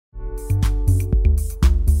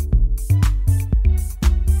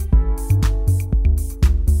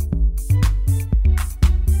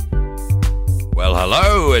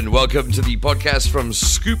Hello and welcome to the podcast from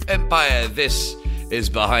Scoop Empire. This is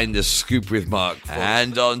Behind the Scoop with Mark.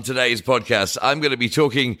 And on today's podcast, I'm going to be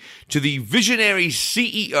talking to the visionary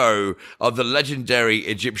CEO of the legendary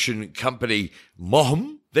Egyptian company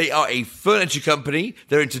Mohm. They are a furniture company.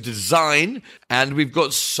 They're into design, and we've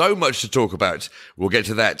got so much to talk about. We'll get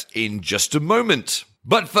to that in just a moment.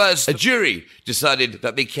 But first, a jury decided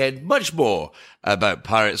that they cared much more about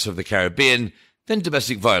Pirates of the Caribbean than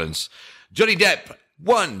domestic violence. Johnny Depp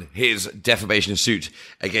won his defamation suit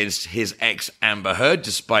against his ex Amber Heard,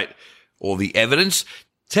 despite all the evidence.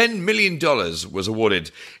 $10 million was awarded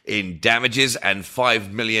in damages and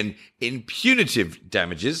 $5 million in punitive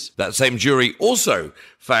damages. That same jury also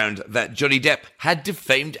found that Johnny Depp had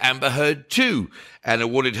defamed Amber Heard too and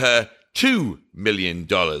awarded her $2 million.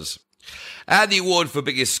 And the award for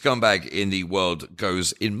biggest scumbag in the world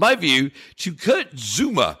goes, in my view, to Kurt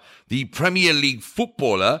Zouma, the Premier League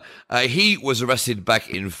footballer. He was arrested back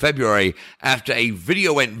in February after a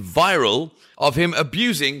video went viral of him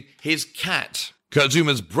abusing his cat. Kurt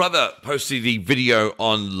Zouma's brother posted the video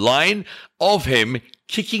online of him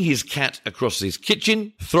kicking his cat across his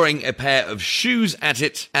kitchen, throwing a pair of shoes at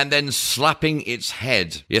it, and then slapping its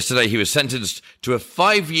head. Yesterday, he was sentenced to a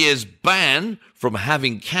 5 years ban from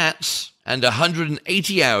having cats and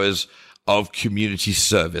 180 hours of community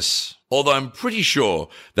service. Although I'm pretty sure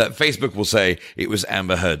that Facebook will say it was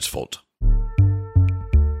Amber Heard's fault.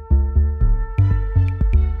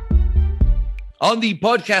 On the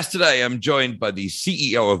podcast today, I'm joined by the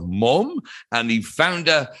CEO of Mohm and the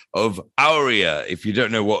founder of Aurea. If you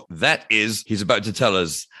don't know what that is, he's about to tell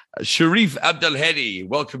us. Shereef Abdelhady,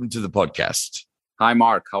 welcome to the podcast. Hi,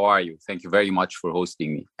 Mark. How are you? Thank you very much for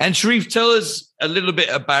hosting me. And Shereef, tell us a little bit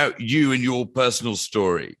about you and your personal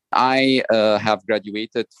story. I have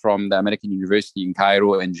graduated from the American University in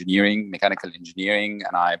Cairo, mechanical engineering,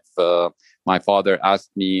 and my father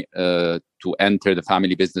asked me to enter the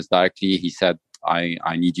family business directly. He said, I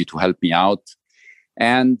need you to help me out.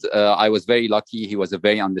 And I was very lucky. He was a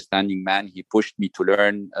very understanding man. He pushed me to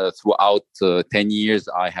learn throughout 10 years.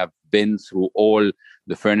 I have been through all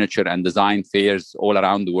the furniture and design fairs all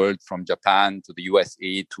around the world, from Japan to the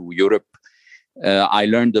USA to Europe. I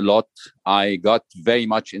learned a lot. I got very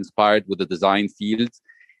much inspired with the design field.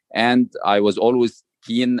 And I was always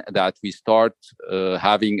keen that we start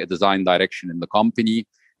having a design direction in the company.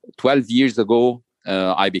 12 years ago,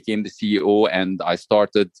 I became the CEO and I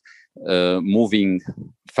started moving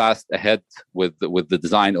fast ahead with the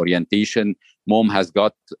design orientation. Mohm has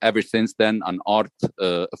got, ever since then,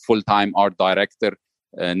 a full-time art director,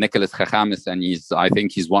 Nicholas Chachamis, and I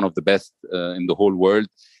think he's one of the best in the whole world.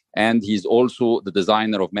 And he's also the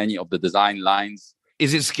designer of many of the design lines.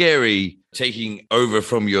 Is it scary taking over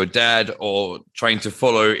from your dad or trying to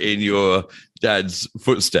follow in your dad's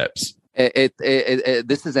footsteps?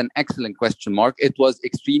 This is an excellent question, Mark. It was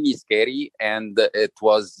extremely scary, and it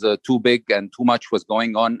was too big and too much was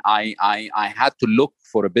going on. I had to look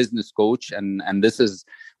for a business coach, and this is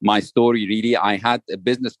my story, really. I had a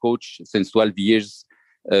business coach since 12 years,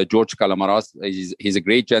 George Calamaras. He's a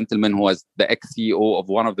great gentleman who was the ex-CEO of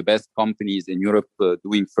one of the best companies in Europe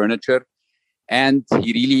doing furniture. And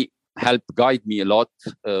he really helped guide me a lot.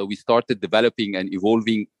 We started developing and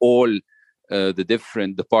evolving all the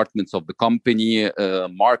different departments of the company,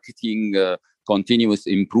 marketing, continuous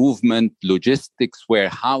improvement, logistics,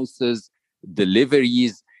 warehouses,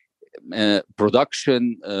 deliveries,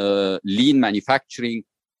 production, lean manufacturing.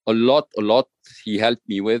 A lot he helped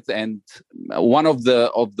me with. And one of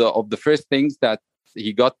the first things that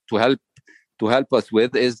he got to help us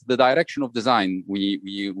with is the direction of design. We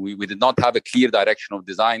did not have a clear direction of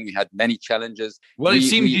design. We had many challenges. Well, it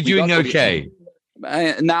seems you're doing okay.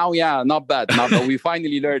 Now, yeah, not bad. But we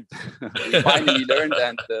finally learned.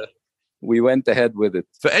 And we went ahead with it.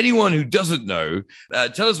 For anyone who doesn't know,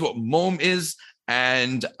 tell us what Mohm is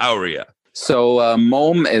and Aurea. So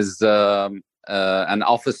Mohm is an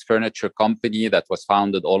office furniture company that was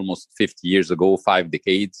founded almost 50 years ago, 5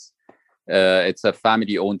 decades. It's a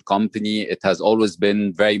family-owned company. It has always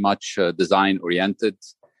been very much design-oriented.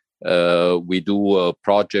 We do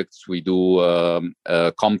projects, we do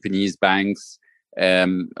companies, banks.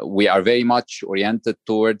 We are very much oriented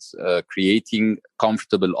towards creating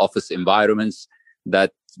comfortable office environments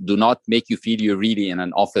that do not make you feel you're really in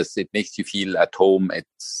an office. It makes you feel at home.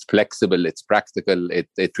 It's flexible. It's practical.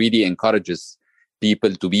 It really encourages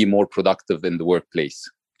people to be more productive in the workplace.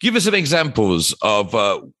 Give us some examples of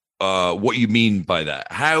what you mean by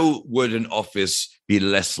that. How would an office be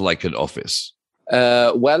less like an office?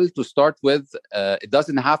 Well, to start with, it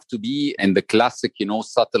doesn't have to be in the classic,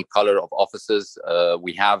 subtle color of offices.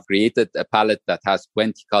 We have created a palette that has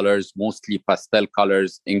 20 colors, mostly pastel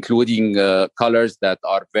colors, including colors that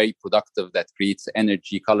are very productive, that creates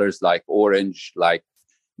energy, colors like orange, like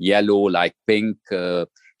yellow, like pink,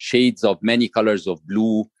 shades of many colors of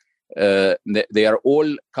blue. They are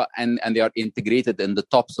all, and they are integrated in the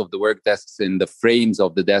tops of the work desks, in the frames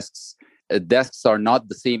of the desks. Desks are not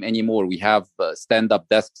the same anymore. We have stand-up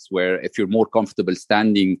desks where if you're more comfortable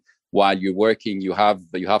standing while you're working, you have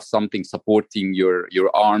something supporting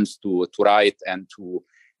your arms to write and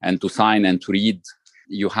to sign and to read.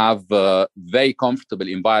 You have very comfortable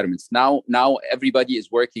environments. Now everybody is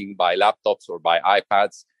working by laptops or by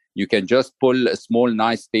iPads. You can just pull a small,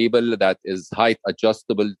 nice table that is height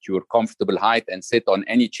adjustable to your comfortable height and sit on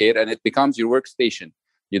any chair, and it becomes your workstation.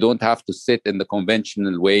 You don't have to sit in the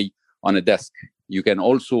conventional way on a desk. You can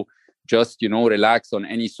also just, relax on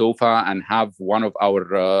any sofa and have one of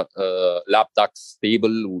our lap ducks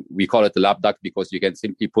table. We call it a lap duck because you can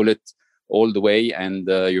simply pull it all the way and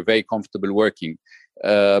you're very comfortable working.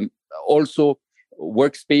 Also,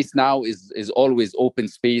 workspace now is always open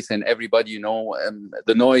space, and everybody,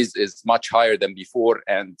 the noise is much higher than before,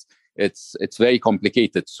 and it's very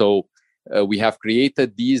complicated. So we have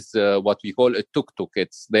created these, what we call a tuk-tuk.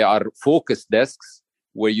 They are focus desks,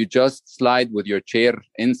 where you just slide with your chair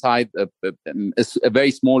inside a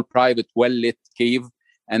very small, private, well-lit cave.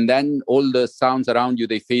 And then all the sounds around you,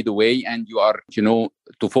 they fade away, and you are,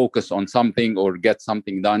 to focus on something or get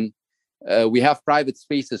something done. We have private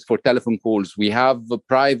spaces for telephone calls. We have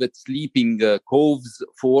private sleeping coves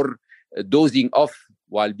for dozing off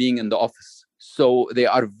while being in the office. So they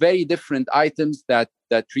are very different items that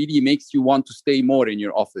really makes you want to stay more in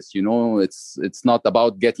your office. It's not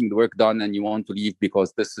about getting the work done and you want to leave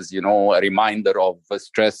because this is, a reminder of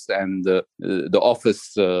stress and the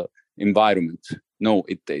office environment. No,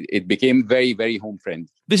 it became very, very home friendly.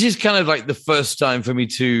 This is kind of like the first time for me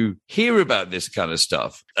to hear about this kind of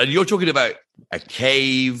stuff. And you're talking about a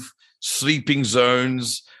cave, sleeping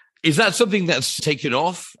zones. Is that something that's taken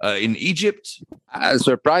off in Egypt?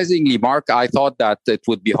 Surprisingly, Mark, I thought that it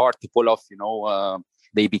would be hard to pull off.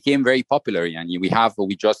 They became very popular, and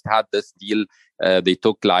we just had this deal. They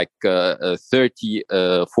took like 30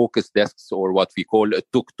 focus desks, or what we call a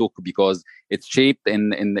tuk-tuk, because it's shaped in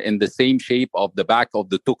the same shape of the back of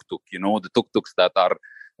the tuk-tuk. The tuk-tuks that are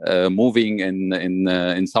moving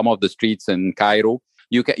in some of the streets in Cairo.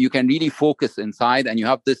 You can really focus inside, and you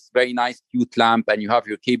have this very nice cute lamp, and you have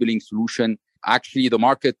your cabling solution. Actually, the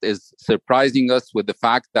market is surprising us with the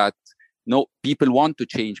fact that people want to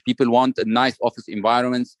change. People want a nice office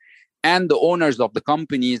environments, and the owners of the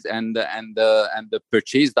companies and the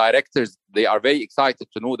purchase directors, they are very excited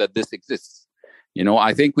to know that this exists.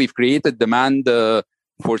 I think we've created demand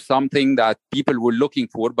for something that people were looking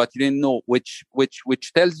for, but you didn't know, which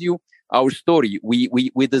tells you our story.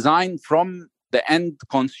 We design from the end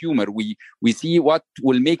consumer. We see what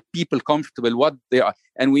will make people comfortable, what they are,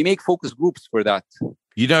 and we make focus groups for that.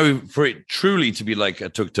 For it truly to be like a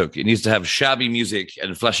tuk-tuk, it needs to have shabby music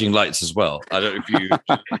and flashing lights as well. I don't know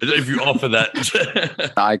if you offer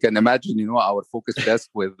that. I can imagine, our focus desk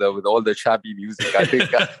with all the shabby music. I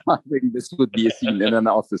think this would be a scene in an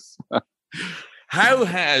office. How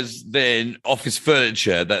has then office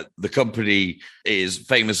furniture that the company is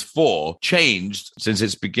famous for changed since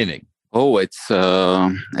its beginning? Oh, it's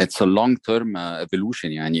a long-term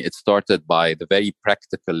evolution. It started by the very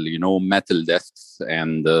practical, metal desks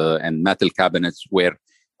and metal cabinets, where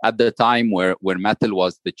at the time where metal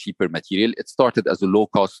was the cheaper material. It started as a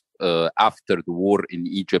low-cost after the war in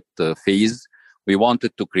Egypt phase. We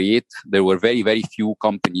wanted to create. There were very, very few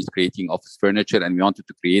companies creating office furniture, and we wanted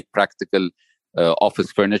to create practical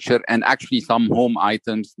office furniture, and actually some home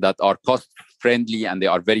items that are cost-friendly and they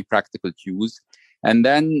are very practical to use. And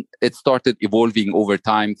then it started evolving over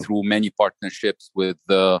time through many partnerships with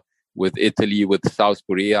Italy, with South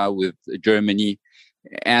Korea, with Germany.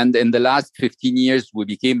 And in the last 15 years, we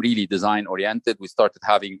became really design-oriented. We started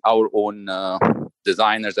having our own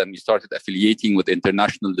designers, and we started affiliating with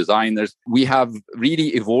international designers. We have really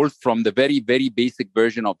evolved from the very, very basic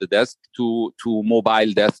version of the desk to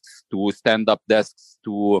mobile desks, to stand-up desks,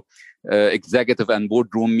 to executive and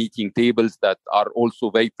boardroom meeting tables that are also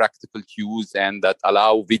very practical to use and that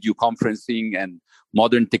allow video conferencing and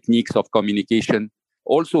modern techniques of communication.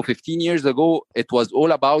 Also, 15 years ago, it was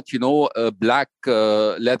all about, black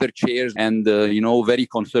leather chairs and, very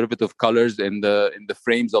conservative colors in the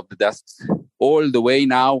frames of the desks. all the way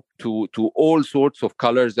now to all sorts of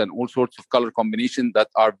colors and all sorts of color combinations that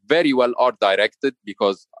are very well art directed,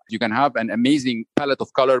 because you can have an amazing palette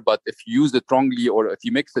of color, but if you use it wrongly or if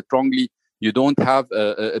you mix it wrongly, you don't have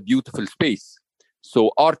a beautiful space.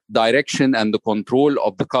 So art direction and the control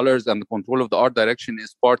of the colors and the control of the art direction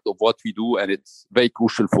is part of what we do, and it's very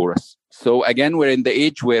crucial for us. So again, we're in the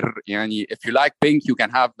age where if you like pink, you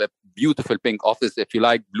can have a beautiful pink office. If you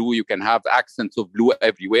like blue, you can have accents of blue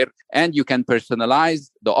everywhere. And you can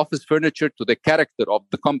personalize the office furniture to the character of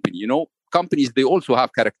the company. Companies, they also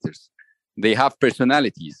have characters. They have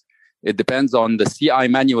personalities. It depends on the CI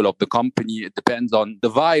manual of the company. It depends on the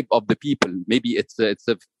vibe of the people. Maybe it's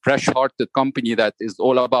a fresh-hearted company that is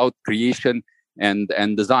all about creation and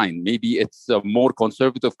design. Maybe it's a more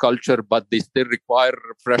conservative culture, but they still require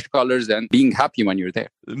fresh colors and being happy when you're there.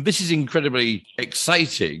 This is incredibly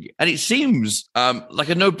exciting, and it seems like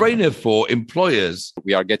a no-brainer for employers.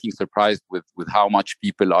 We are getting surprised with how much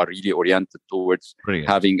people are really oriented towards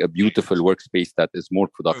having a beautiful workspace that is more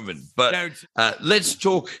productive. But let's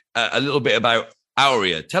talk a little bit about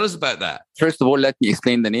Aurea. Tell us about that. First of all, let me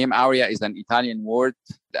explain the name. Aurea is an Italian word,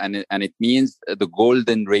 and it means the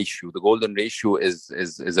golden ratio. The golden ratio is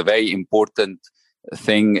a very important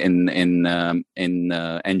thing in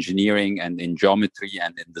engineering and in geometry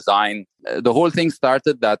and in design. The whole thing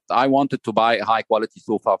started that I wanted to buy a high quality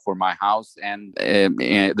sofa for my house, and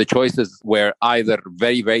the choices were either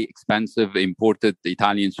very, very expensive imported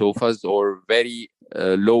Italian sofas or very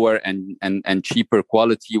lower and cheaper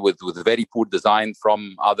quality with very poor design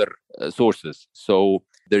from other sources. So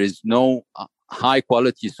there is no high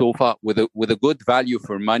quality sofa with a good value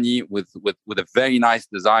for money with a very nice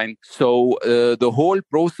design. So the whole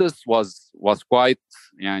process was quite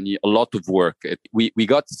a lot of work. We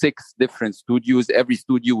got 6 different studios. Every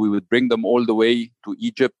studio we would bring them all the way to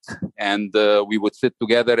Egypt, and we would sit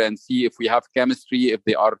together and see if we have chemistry, if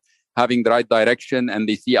they are having the right direction, and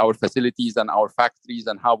they see our facilities and our factories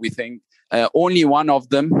and how we think. Only one of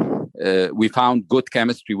them we found good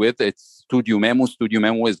chemistry with. It's Studio Memo. Studio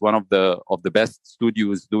Memo is one of the best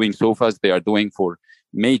studios doing sofas. They are doing for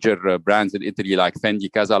major brands in Italy like Fendi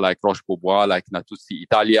Casa, like Roche-Beaubois, like Natuzzi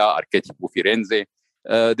Italia, Archetipo Firenze.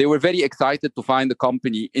 They were very excited to find a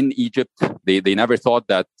company in Egypt. They never thought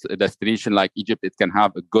that a destination like Egypt, it can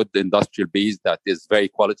have a good industrial base that is very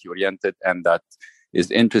quality oriented and that is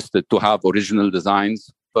interested to have original designs.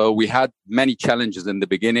 We had many challenges in the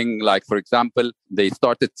beginning. Like, for example, they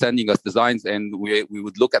started sending us designs, and we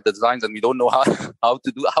would look at the designs and we don't know how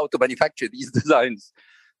to manufacture these designs.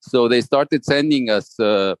 So they started sending us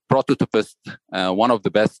prototypist, one of the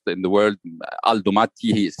best in the world, Aldo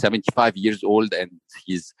Matti. He is 75 years old, and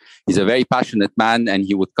he's a very passionate man. And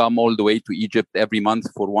he would come all the way to Egypt every month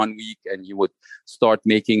for 1 week, and he would start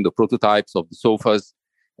making the prototypes of the sofas.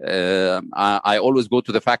 I always go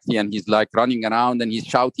to the factory, and he's like running around and he's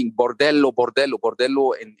shouting bordello, bordello,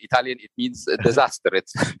 bordello. In Italian, it means disaster.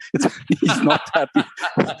 He's not happy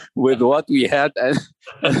with what we had,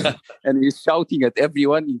 and he's shouting at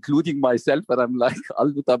everyone, including myself. And I'm like,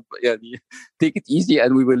 take it easy,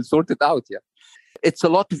 and we will sort it out. Yeah. It's a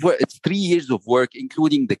lot of work. It's 3 years of work,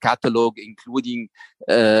 including the catalog, including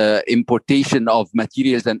importation of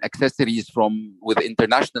materials and accessories with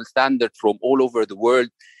international standards from all over the world.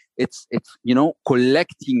 It's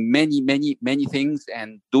collecting many things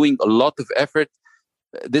and doing a lot of effort.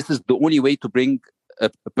 This is the only way to bring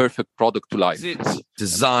a perfect product to life. It's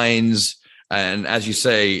designs, and as you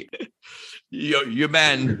say, your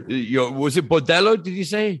man, was it Bordello? Did you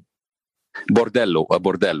say? Bordello.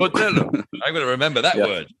 I'm going to remember that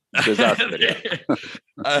word. Disaster.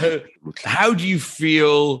 Yeah. How do you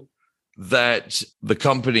feel that the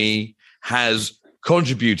company has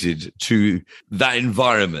contributed to that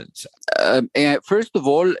environment? First of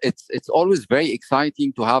all, it's always very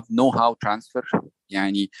exciting to have know-how transfer.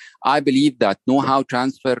 I believe that know-how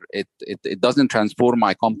transfer, it doesn't transform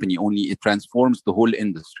my company only, it transforms the whole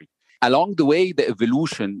industry. Along the way, the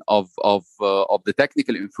evolution of the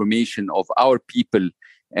technical information of our people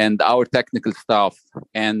and our technical staff,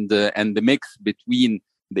 and the mix between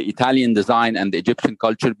the Italian design and the Egyptian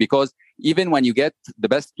culture, because even when you get the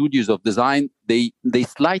best studios of design, they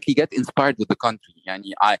slightly get inspired with the country.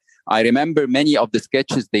 I remember many of the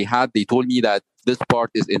sketches they had. They told me that this part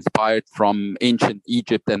is inspired from ancient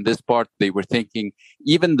Egypt, and this part they were thinking.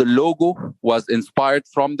 Even the logo was inspired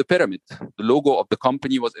from the pyramid. The logo of the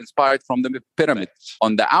company was inspired from the pyramid.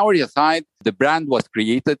 On the Aurea side, the brand was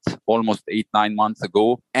created almost 8-9 months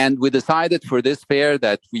ago, and we decided for this fair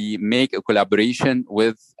that we make a collaboration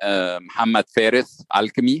with Mohammed Faris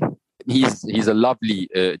Alchemy. He's a lovely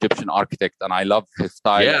Egyptian architect, and I love his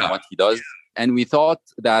style and what he does. And we thought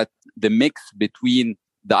that the mix between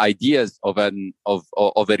the ideas of a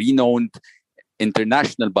renowned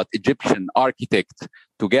international but Egyptian architect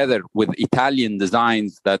together with Italian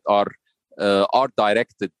designs that are art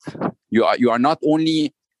directed. You are not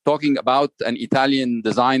only talking about an Italian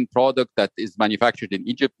design product that is manufactured in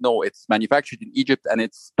Egypt. No, it's manufactured in Egypt and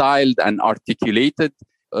it's styled and articulated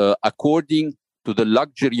according to the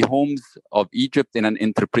luxury homes of Egypt in an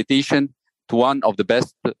interpretation to one of the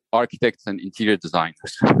best architects and interior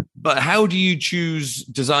designers. But how do you choose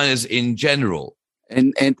designers in general?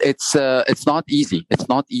 And it's not easy. It's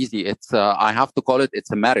not easy. It's I have to call it.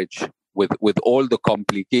 It's a marriage with all the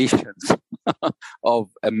complications of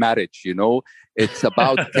a marriage. You know, it's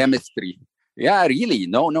about chemistry. Yeah, really.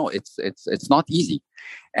 No. It's not easy.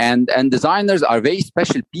 And designers are very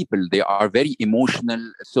special people. They are very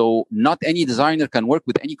emotional. So not any designer can work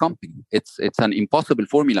with any company. It's an impossible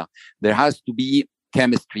formula. There has to be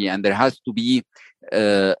chemistry, and there has to be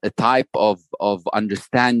a type of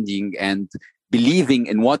understanding and believing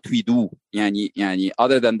in what we do. Yani,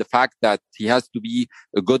 other than the fact that he has to be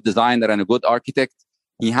a good designer and a good architect,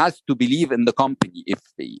 he has to believe in the company. If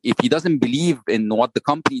he doesn't believe in what the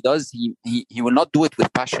company does, he will not do it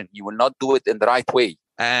with passion. He will not do it in the right way.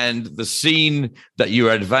 And the scene that you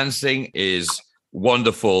are advancing is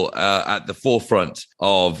wonderful, at the forefront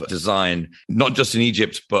of design, not just in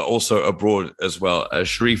Egypt, but also abroad as well.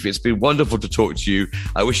 Shereef, it's been wonderful to talk to you.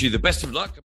 I wish you the best of luck.